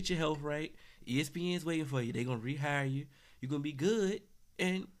go get your health right. ESPN's waiting for you. They're gonna rehire you. You're gonna be good,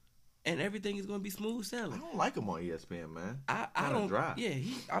 and everything is gonna be smooth I sailing. don't like him on ESPN, man. I Kinda don't. dry. Yeah,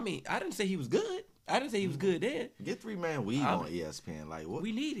 I didn't say he was good. I didn't say he was good then. Get 3-Man Weave on ESPN. Like, what?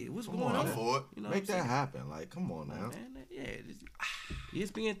 We need it. What's Come going on, on? man. For it. You know Make what I'm that happen. Like, come on now. saying? Man, yeah,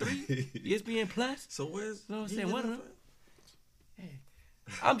 ESPN 3, ESPN Plus. So where's? You know what I'm you saying? get One of it them.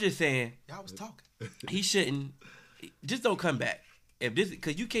 I'm just saying Y'all was talking. he shouldn't. Just don't come back. If this,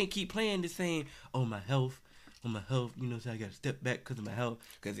 because you can't keep playing the same. Oh, my health. You know, so I got to step back because of my health.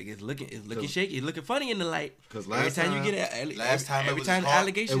 Because it's looking shaky. It's looking funny in the light. Because Every time you get every time the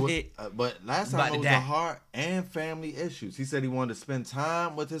allegations hit. But last about time to it was die. the heart and family issues. He said he wanted to spend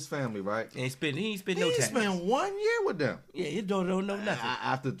time with his family, right? He ain't spent no He time. spent 1 year with them. Yeah, his daughter don't know nothing.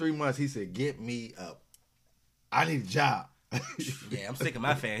 After 3 months, he said, "Get me up. I need a job." Yeah, I'm sick of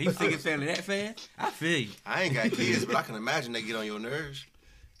my family. He's sick of his family that fast. I feel you. I ain't got kids, but I can imagine they get on your nerves.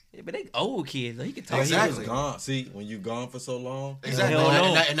 Yeah, but they old kids. Though. He can talk. He Exactly. was gone. See, when you gone for so long, Exactly. They don't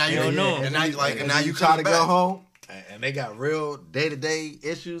know. And now They you don't know. and now you like and now you try to back. go home, and they got real day-to-day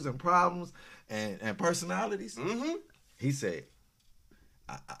issues and problems and personalities. Mm-hmm. He said,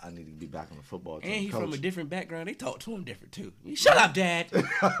 I need to be back on the football team. And he's Coach. from a different background. They talk to him different too. Shut up, Dad.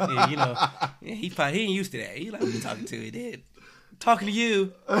 Yeah, you know, yeah, he ain't used to that. He like, who you talking to? He did. Talking to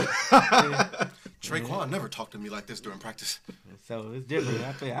you. Traquan never talked to me like this during practice. So it's different.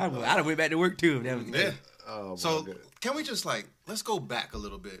 I feel I'd have went back to work too if that was the Yeah. case. Oh, my So goodness. can we just let's go back a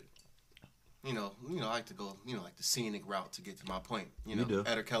little bit. You know, I like to go, like the scenic route to get to my point. You know, do.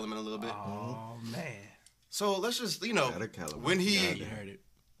 Eder Kellerman a little bit. Oh man. So let's just, Eder Kellerman. when You he heard it.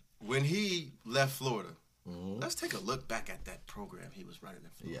 when he left Florida, let's take a look back at that program he was running in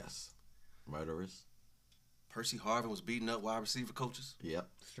Florida. Yes. Murderers. Percy Harvin was beating up wide receiver coaches. Yep.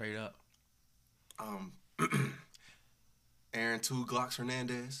 Straight up. Aaron Two Glocks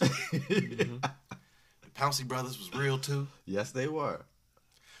Hernandez. The Pouncey brothers was real too. Yes, they were.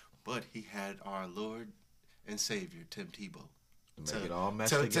 But he had our Lord and Savior, Tim Tebow. Make it all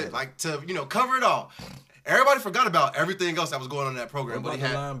meshed together. To cover it all. Everybody forgot about everything else that was going on in that What program. about But the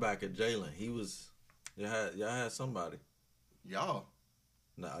he had linebacker, Jalen? He was, y'all had somebody. y'all.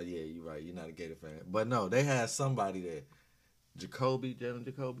 No, yeah, you're right. You're not a Gator fan. But no, they had somebody there. Jalen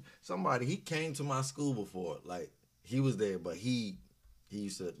Jacoby. Somebody, he came to my school before. Like, he was there, but he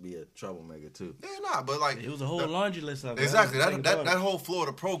used to be a troublemaker too. Yeah, but like It was a whole laundry list of it. exactly was the that second part. whole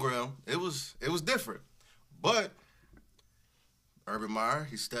Florida program. It was different. But Urban Meyer,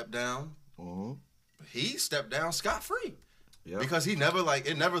 he stepped down. Mm-hmm. He stepped down scot free Yep. because he never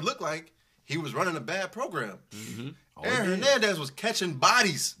it never looked like he was running a bad program. Oh, Aaron yeah. Hernandez was catching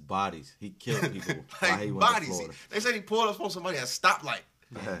bodies. Bodies. He killed people while he Like went to bodies. Florida. They said he pulled up on somebody at a stoplight.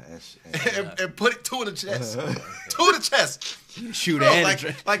 and put it 2 in the chest. 2 in the chest. Shooter Bro, and like, the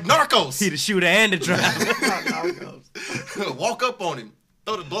driver. like Narcos. He the shooter and the driver. Walk up on him,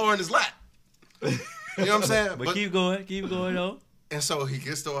 throw the blower in his lap. You know what I'm saying? But keep going though. And so he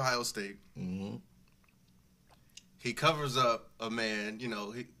gets to Ohio State. Mm-hmm. He covers up a man.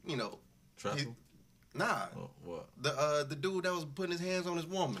 Tressel? Nah, Oh, what? the dude that was putting his hands on his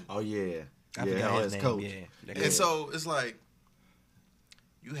woman. Oh yeah. I yeah, forgot his his name. coach. Yeah. And so it's like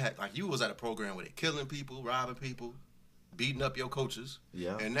you was at a program where they killing people, robbing people, beating up your coaches.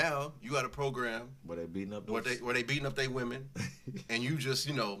 Yeah. And now you at a program Were they beating up where they beating up their women, and you just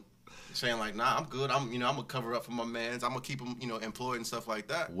saying like, nah, I'm good. I'm gonna cover up for my mans. I'm gonna keep them employed and stuff like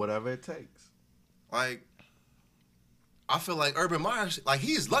that. whatever it takes. Like, I feel like Urban Meyer, like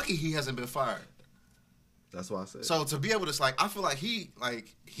he's lucky he hasn't been fired. That's why I said. So to be able to, I feel like he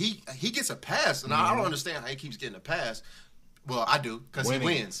gets a pass, and I don't understand how he keeps getting a pass. Well, I do, because he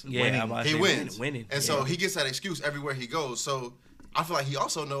wins. Yeah, Winning. I'm about to He say wins. Winning. And so he gets that excuse everywhere he goes. So I feel like he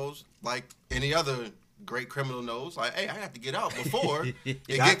also knows, like any other great criminal knows, like, hey, I have to get out before it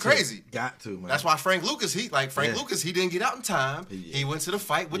get crazy. Got to, man. That's why Frank Lucas, he didn't get out in time. Yeah. He went to the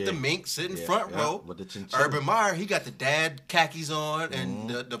fight with the mink sitting front row. With the chinchilla. Urban Meyer, he got the dad khakis on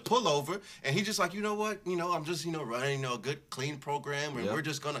and the pullover, and he just like, you know what, I'm just running a good clean program, and we're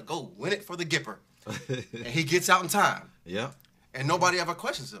just gonna go win it for the Gipper. And he gets out in time, and nobody ever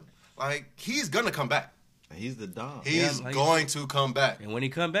questions him. Like, he's gonna come back. He's the Don. He's going to come back. And when he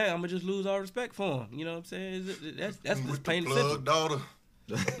come back, I'm gonna just lose all respect for him. You know what I'm saying? That's just With plain the and simple. plug daughter.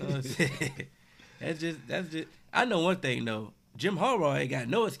 You know what I'm saying? That's just. I know one thing though. Jim Harbaugh ain't got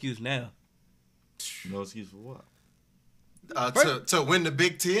no excuse now. No excuse for what? To win the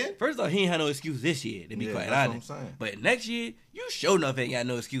Big Ten. First off, he ain't had no excuse this year, to be quite that's honest. what I'm saying. But next year, you sure enough ain't got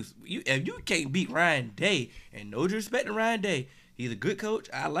no excuse. If you can't beat Ryan Day, and no disrespect to Ryan Day, he's a good coach.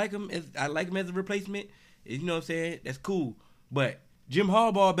 I like him as a replacement. You know what I'm saying? That's cool. But Jim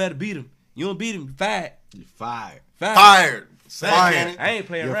Harbaugh better beat him. You don't beat him, you fired. You're fired. Fired. Fired. I ain't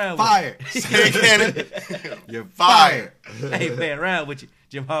playing You're around fired. with you. Say it, Cannon. You're fired. I ain't playing around with you,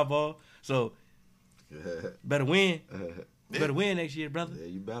 Jim Harbaugh. So better win. Better win next year, brother. Yeah,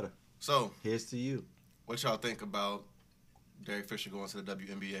 you better. So, Here's to you. what y'all think about Derek Fisher going to the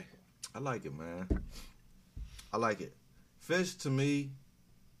WNBA? I like it, man. I like it. Fish, to me,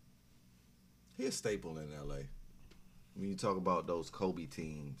 he a staple in L.A. When you talk about those Kobe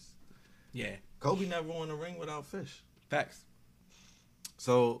teams. Yeah. Kobe never won a ring without Fish. Facts.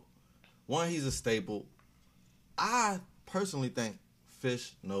 So, one, he's a staple. I personally think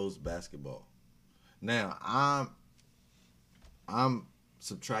Fish knows basketball. Now, I'm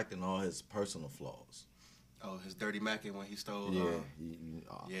subtracting all his personal flaws. Oh, his dirty macking when he stole.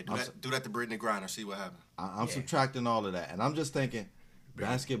 Yeah. Do that to Brittany Griner. See what happens. I'm subtracting all of that. And I'm just thinking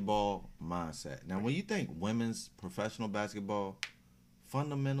basketball mindset. Now, when you think women's professional basketball,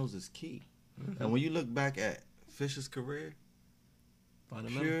 fundamentals is key. Mm-hmm. And when you look back at Fisher's career,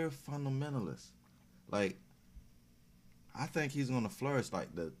 pure fundamentalist. Like, I think he's going to flourish.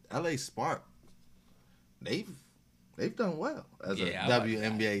 Like, the LA Spark, they've done well as a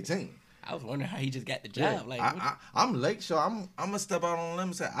WNBA team. I was wondering how he just got the job. Yeah, I'm Lake Show. I'm gonna step out on a limb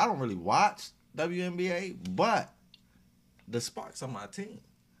and say I don't really watch WNBA, but the Sparks on my team.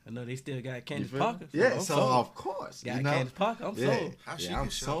 I know they still got Candace Parker. Yeah, so of course. Got Candace Parker. I'm sold. How she I'm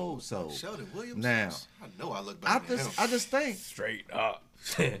get sold. Sheldon Williams. Now, I know I look better than him. I just think Straight up.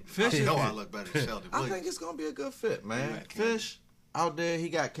 I know I look better than Sheldon I Williams. think it's gonna be a good fit, man. Yeah, Fish out there, he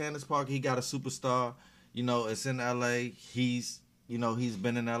got Candace Parker. He got a superstar. It's in LA. He's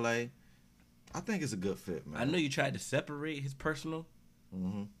been in LA. I think it's a good fit, man. I know you tried to separate his personal,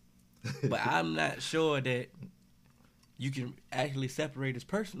 but I'm not sure that you can actually separate his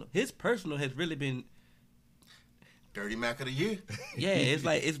personal. His personal has really been Dirty Mac of the year. Yeah, it's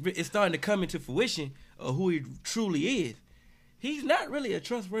like it's starting to come into fruition of who he truly is. He's not really a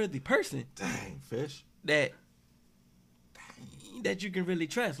trustworthy person. Dang, Fish. That you can really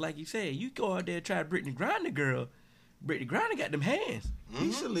trust. Like you said, you go out there and try Brittany Griner, girl. Brittany Griner got them hands.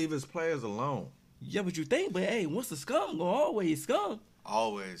 He should leave his players alone. Yeah, what you think? But hey, once the scum go, always scum.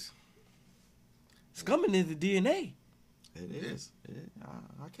 Always. Scumming is the DNA. It is.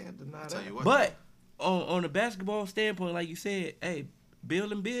 I can't deny I'll that. tell you what. But on a basketball standpoint, like you said, hey,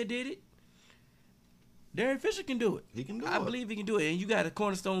 Bill and Bill did it. Derek Fisher can do it. He can do I it. believe he can do it. And you got a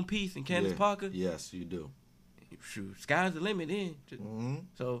cornerstone piece in Candace Parker. Yes, you do. Shoot, sky's the limit then. Mm-hmm.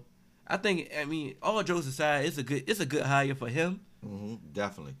 So I think, all jokes aside, it's a good hire for him. Mm-hmm.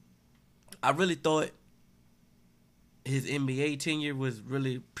 Definitely. I really thought his NBA tenure was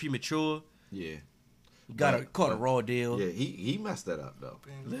really premature. Yeah. Caught a raw deal. Yeah, he messed that up though.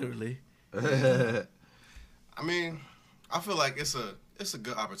 Literally. I mean, I feel like it's a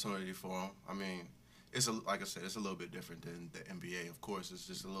good opportunity for him. I mean, like I said, it's a little bit different than the NBA. Of course, it's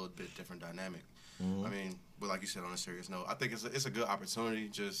just a little bit different dynamic. I mean, but like you said, on a serious note, I think it's a good opportunity.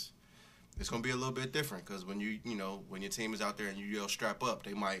 Just it's gonna be a little bit different because when when your team is out there and you yell strap up,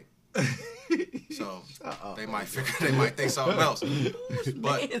 they might. So they might think something else.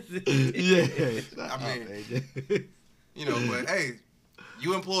 But Yeah, I mean, but hey,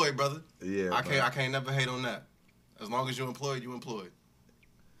 you employed, brother. Yeah, I can't never hate on that. As long as you're employed, you employed.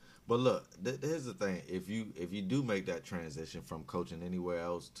 But look, here's the thing: if you do make that transition from coaching anywhere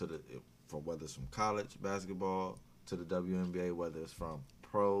else from whether it's from college basketball to the WNBA, whether it's from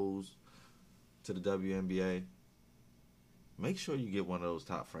pros to the WNBA, make sure you get one of those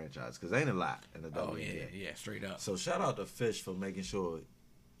top franchises because ain't a lot in the WNBA. Yeah, straight up. So shout out to Fish for making sure,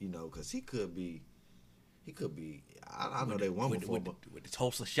 because he could be. I know they won before, but with the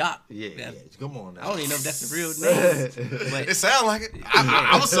Tulsa Shock. yeah. Come on now. I don't even know if that's the real name. But It sounds like it.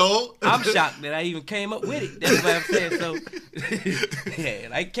 I was sold. I'm shocked that I even came up with it. That's what I'm saying. So, yeah,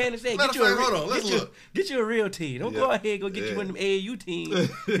 like Candace said, Matter of fact, hold on, let's look. Get you a real team. Don't go ahead and go get you one of them AAU teams.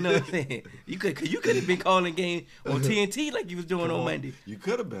 You know what I'm saying? You could have been calling games on TNT like you was doing on Monday. You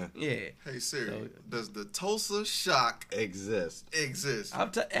could have been. Yeah. Hey Siri, does the Tulsa Shock Exist.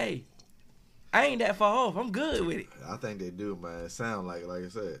 Hey, I ain't that far off. I'm good with it. I think they do, man. It sound like I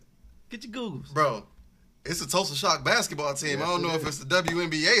said. Get your Googles. Bro, it's a Tulsa Shock basketball team. Yes, I don't it know is. if it's the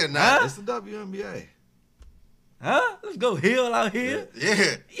WNBA or not. Huh? It's the WNBA. Huh? Let's go Hill out here.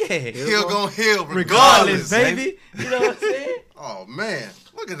 Yeah. Yeah. Hill gon' Hill Regardless, regardless. baby. You know what I'm saying? Oh, man.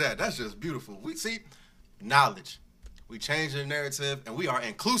 Look at that. That's just beautiful. We see knowledge. We change the narrative, and we are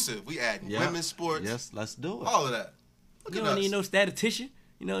inclusive. We add Yeah. women's sports. Yes, let's do it. All of that. Look You at don't us. need no statistician.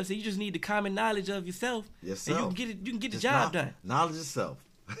 You know what I'm saying? You just need the common knowledge of yourself. Yourself. And you can get the Just job done. Knowledge yourself.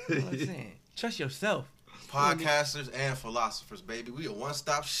 You know what I'm saying? Trust yourself. Podcasters and philosophers, baby. We a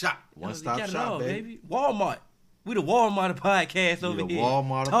one-stop shop. One You stop got it shop, all, baby. Walmart. We the Walmart of podcast over The here.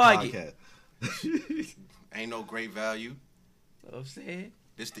 Walmart of Target. podcast. Ain't no great value. You know what I'm saying?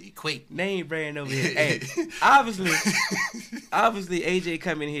 This the equate. Name brand over here. Hey, obviously AJ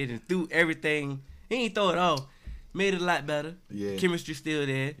come in here and threw everything. He ain't throw it all. Made it a lot better. Yeah. Chemistry still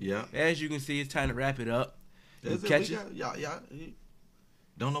there. Yeah. As you can see, it's time to wrap it up. Is it? Catch We it. got- y'all,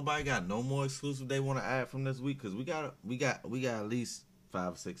 don't nobody got no more exclusive they want to add from this week because we got at least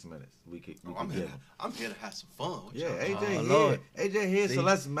 5 or 6 minutes. We could I'm get here. them. I'm here to have some fun. With Yeah, y'all. AJ here. Lord. AJ here. See? So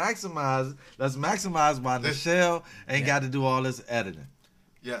let's maximize while Michelle ain't got to do all this editing.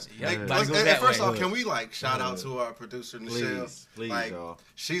 Yes. Yeah, Hey, everybody go and that first way. off, can we shout out to our producer Michelle? Please, like, y'all.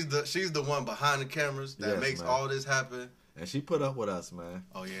 she's the one behind the cameras that Yes, makes man. all this happen. And she put up with us, man.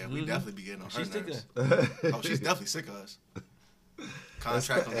 Oh yeah, we definitely be getting on her She's sick nerves. of Oh, she's definitely sick of us.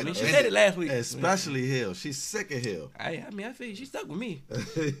 Contract. I mean, she said it last week. Especially Hill. She's sick of Hill. I feel you. She stuck with me.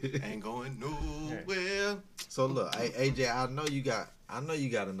 Ain't going nowhere. So look, AJ, I know you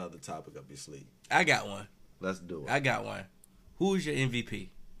got another topic up your sleeve. I got one. Let's do it. Who's your MVP?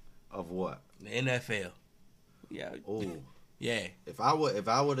 Of what? The NFL. Yeah. Oh, Yeah. if I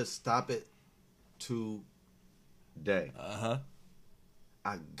were to stop it today,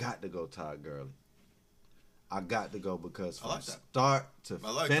 I got to go Todd Gurley. I got to go because I from like that. start to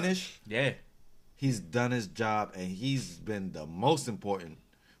I like finish, Yeah. he's done his job and he's been the most important,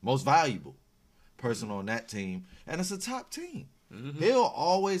 most valuable person on that team, and it's a top team. Hill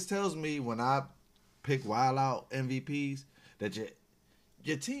always tells me when I pick wild out MVPs that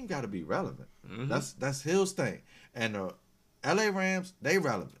your team got to be relevant. That's Hill's thing, and the LA Rams, they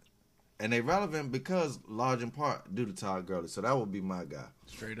relevant. And they relevant because large in part due to Todd Gurley. So that would be my guy.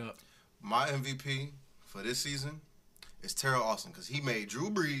 Straight up. My MVP for this season is Terrell Austin because he made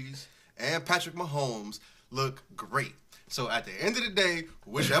Drew Brees and Patrick Mahomes look great. So at the end of the day,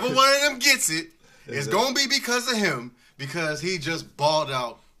 whichever one of them gets it, it's going to be because of him because he just balled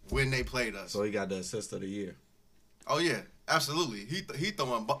out when they played us. So he got the assist of the year. Oh, yeah. Absolutely. He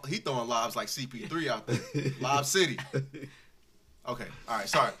throwing lobs like CP3 out there. Lob City. Okay. All right.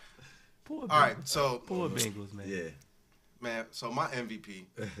 Sorry. Poor All right. Bengals. So, Poor Bengals, man. Yeah. man, so my MVP,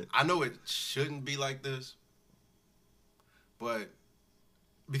 I know it shouldn't be like this, but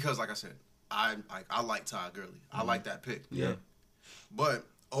because, like I said, I like Todd Gurley. I like that pick. Yeah. But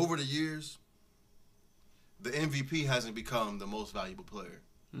over the years, the MVP hasn't become the most valuable player.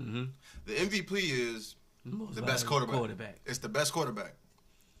 Mm-hmm. The MVP is the best quarterback. It's the best quarterback.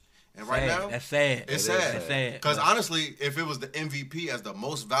 And right now, That's sad. it's It is sad. That's sad. Because honestly, if it was the MVP as the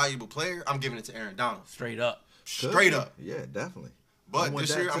most valuable player, I'm giving it to Aaron Donald. Straight up. Straight up. Yeah, definitely. But I'm with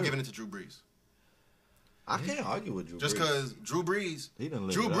this that year, I'm too. giving it to Drew Brees. I can't argue with Drew Just Brees. because Drew Brees, He done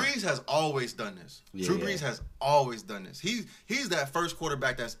lived Drew it up. Brees has always done this. Yeah, Drew yeah. Brees has always done this. He's that first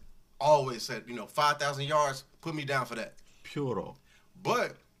quarterback that's always said, 5,000 yards, put me down for that. Puro.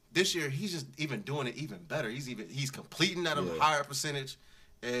 But this year he's just even doing it even better. He's completing at a Yeah. higher percentage,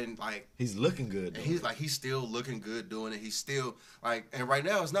 and like He's looking good. and Though. he's still looking good doing it. He's still and right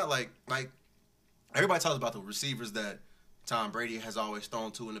now it's not like everybody talks about the receivers that Tom Brady has always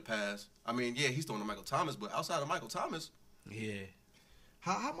thrown to in the past. I mean, yeah, he's throwing to Michael Thomas, but outside of Michael Thomas, Yeah.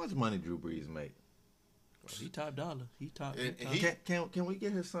 How much money Drew Brees make? He top dollar. He top. And he top. he- Can we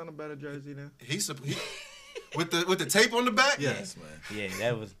get his son a better jersey then? he with the tape on the back. Yes, man. Yeah,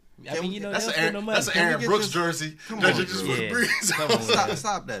 that was. I Can mean, we- you know, That's they an don't spend no Aaron, money. that's an Can we Aaron get Brooks this- jersey. Come That on, you just Drew. put Yeah. Brees Come on. on.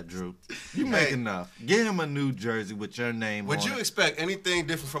 Stop that, Drew. You make Hey. enough. Get him a new jersey with your name Would on you it. expect anything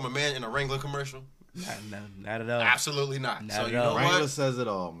different from a man in a Wrangler commercial? Not at all. Absolutely not. Not So at you know all. Wrangler what? says it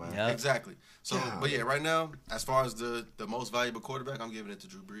all, man. Yep. Exactly. So, God. but yeah, right now, as far as the most valuable quarterback, I'm giving it to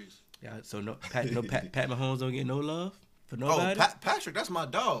Drew Brees. Yeah, so Pat Mahomes don't get no love for Oh, nobody. Patrick, that's my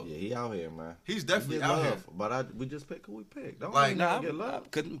dog. Yeah, he out here, man. He's definitely He get out love, here. But we just pick who we pick. Don't Like, like, Nah, get love.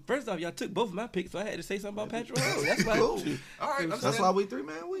 because first off, y'all took both of my picks, so I had to say something about Patrick Mahomes. That's why. Cool. All right, That's why we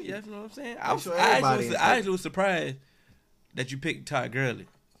 3-man week. Yeah, you know what I'm saying. Make sure I everybody in actually was surprised that you picked Todd Gurley.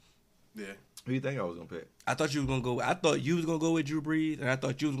 Yeah. Who you think I was gonna pick? I thought you was gonna go. I thought you was gonna go with Drew Brees, and I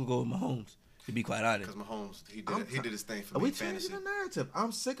thought you was gonna go with Mahomes. To be quite honest, Because Mahomes, he I'm did his thing for Are me we in fantasy. changing the narrative?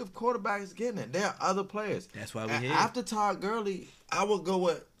 I'm sick of quarterbacks getting it. There are other players. That's why we And here. after Todd Gurley, I would go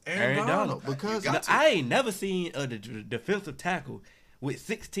with Aaron Aaron Donald Donald. because You got to. I ain't never seen a defensive tackle with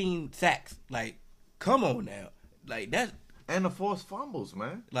 16 sacks. Like, come on now, like that. and the forced fumbles,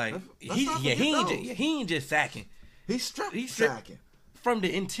 man. Like Let's he not yeah forget he ain't those. he ain't just sacking He's strip He's strip- sacking. from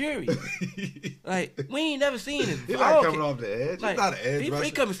the interior. Like we ain't never seen it. He's I not don't coming ca- off the edge. Like, He's not an edge he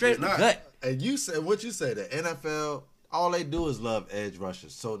rusher. coming straight He's in the not. gut. And you said what you said. The NFL, all they do is love edge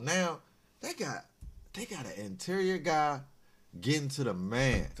rushers. So now they got an interior guy getting to the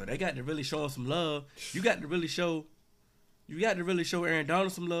man. So they got to really show him some love. You got to really show Aaron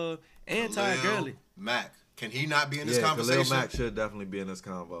Donald some love and Todd Khalil Gurley. Mack. Can he not be in this Yeah, conversation? Khalil Mack should definitely be in this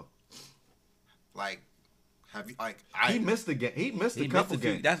convo. Like, have you He missed the game. He missed a He missed couple a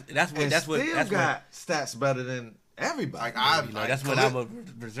few. games. That's what and that's what still that's what got stats better than everybody. Like, I- you know, that's what I'm a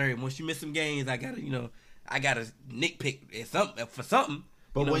reserve. Once you miss some games, I gotta nitpick at something for something.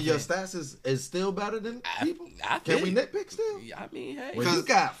 but you know when what your I'm saying? stats is still better than people, I can feel we you. nitpick still? I mean, hey, When you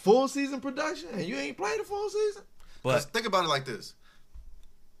got full season production and you ain't played a full season, Because but think about it like this.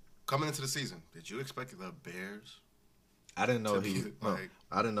 Coming into the season, did you expect the Bears? I didn't know To he. be, No, like-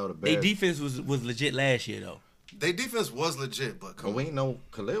 I didn't know the their Bears. defense was legit last year though. Their defense was legit, but But come we on. didn't know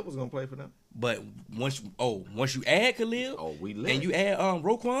Khalil was gonna play for them. But once you add Khalil, Oh, we lit. and you add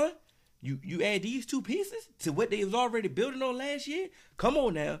Roquan, you add these two pieces to what they was already building on last year. Come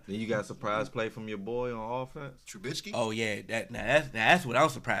on now. Then you got a surprise play from your boy on offense. Trubisky? Oh yeah, that's what I'm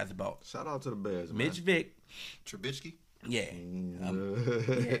surprised about. Shout out to the Bears, man. Mitch Vick, Trubisky? yeah,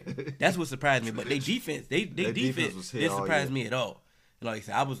 Yeah. that's what surprised me. But they defense, they Their defense defense was here didn't all surprise year. me at all. Like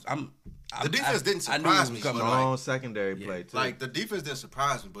I said, The defense didn't I knew surprise it was me, coming. but Strong secondary Yeah. play too. Like, the defense didn't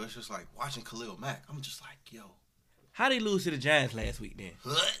surprise me, but it's just like watching Khalil Mack. I'm just like, yo. How they lose to the Giants last week then?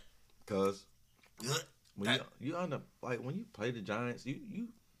 Cause when That- you end up like when you play the Giants, you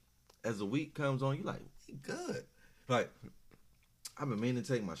as the week comes on, you like we good. Like I've been meaning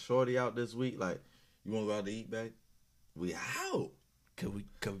to take my shorty out this week. Like you want to go out to eat, babe? We out. Could we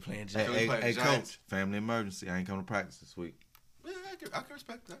playing Hey, Giants? we play the hey Giants? coach, family emergency. I ain't coming to practice this week. Yeah, I can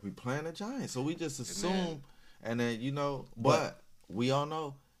respect that. We playing the Giants, so we just then- assume, and then but we all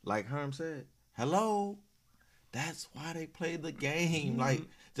know, like Herm said, hello. That's why they play the game. Like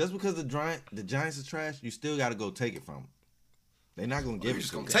just because the Giants is trash, you still got to go take it from them. They're not gonna give You're it just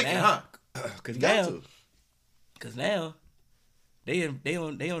to going you. to take it, huh? Because You got now, to. because now, they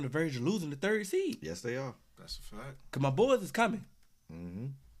on the verge of losing the third seed. Yes, they are. That's a fact. Cause my boys is coming. Mm-hmm.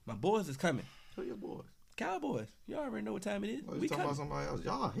 My boys is coming. Who your boys? Cowboys. You already know what time it is. Oh, you We talking about coming. somebody else?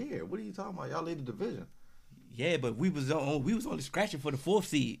 Y'all here? What are you talking about? Y'all lead the division. Yeah, but we was only scratching for the fourth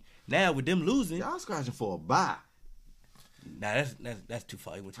seed. Now with them losing, Y'all scratching for a bye. nah, that's too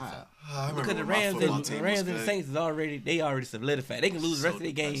far. It went too far. I remember Because the when my Rams football and team the Rams was and the good. Saints is already solidified. They can lose the rest So of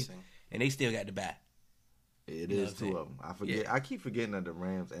their games, depressing. and they still got the bye. It You know is what I'm two saying? of them. I forget. Yeah. I keep forgetting that the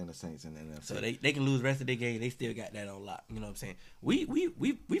Rams and the Saints in the NFC. So they can lose the rest of their game. They still got that on lock. You know what I'm saying? We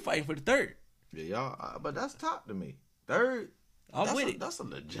fighting for the third. Yeah, y'all. But that's top to me. Third. I'm that's with a, it. That's a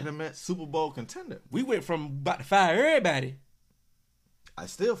legitimate Super Bowl contender. We went from about to fire everybody. I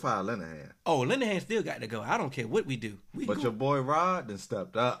still fire Linehan. Oh, Linehan still got to go. I don't care what we do. But your boy Rod then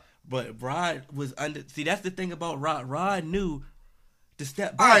stepped up. But Rod was under. See, that's the thing about Rod. Rod knew to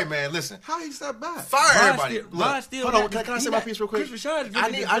step All back. right, man. Listen. How he step back? Fire Rod everybody. still- Look, Rod still hold on. got- Can I he say my got- piece real quick? Chris Rashad is I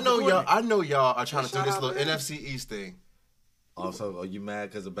really know good y'all. for I know y'all are trying to do Shout this out, little man. NFC East thing. Also, are you mad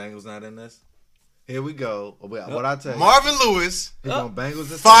because the Bengals not in this? Here we go. What I tell you, Marvin Lewis, he gonna Bengals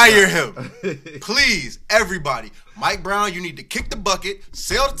this fire time. him. Please, everybody. Mike Brown, you need to kick the bucket,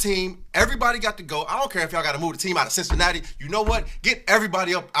 sell the team. Everybody got to go. I don't care if y'all got to move the team out of Cincinnati. You know what? Get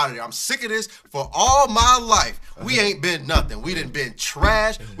everybody up out of there. I'm sick of this. For all my life, we ain't been nothing. We done been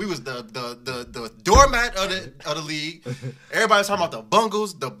trash. We was the doormat of the league. Everybody's talking about the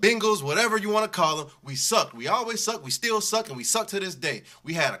Bungles, the Bengals, whatever you want to call them. We sucked. We always suck. We still suck, and we suck to this day.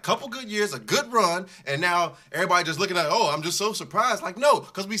 We had a couple good years, a good run, and now everybody just looking at, oh, I'm just so surprised. Like, no,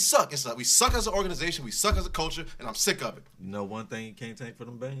 because we suck. It's like we suck as an organization. We suck as a culture, and I'm sick of it. You know one thing you can't take from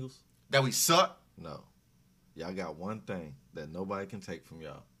them Bengals? That we suck. No. Y'all got one thing that nobody can take from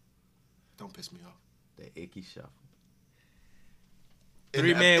y'all. Don't piss me off. The icky shuffle.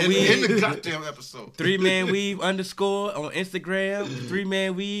 Three-man in weave. the goddamn episode. 3Man Weave _ on Instagram.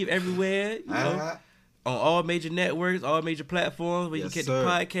 3Man Weave everywhere. You know, on all major networks, all major platforms where Yes, you get sir. the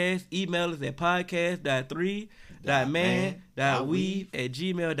podcast. Email us at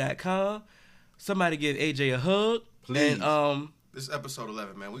podcast.3.man.weave@gmail.com. Somebody give AJ a hug. Please. And This is episode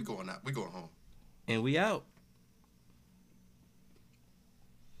 11, man. We going out. We going home. we out.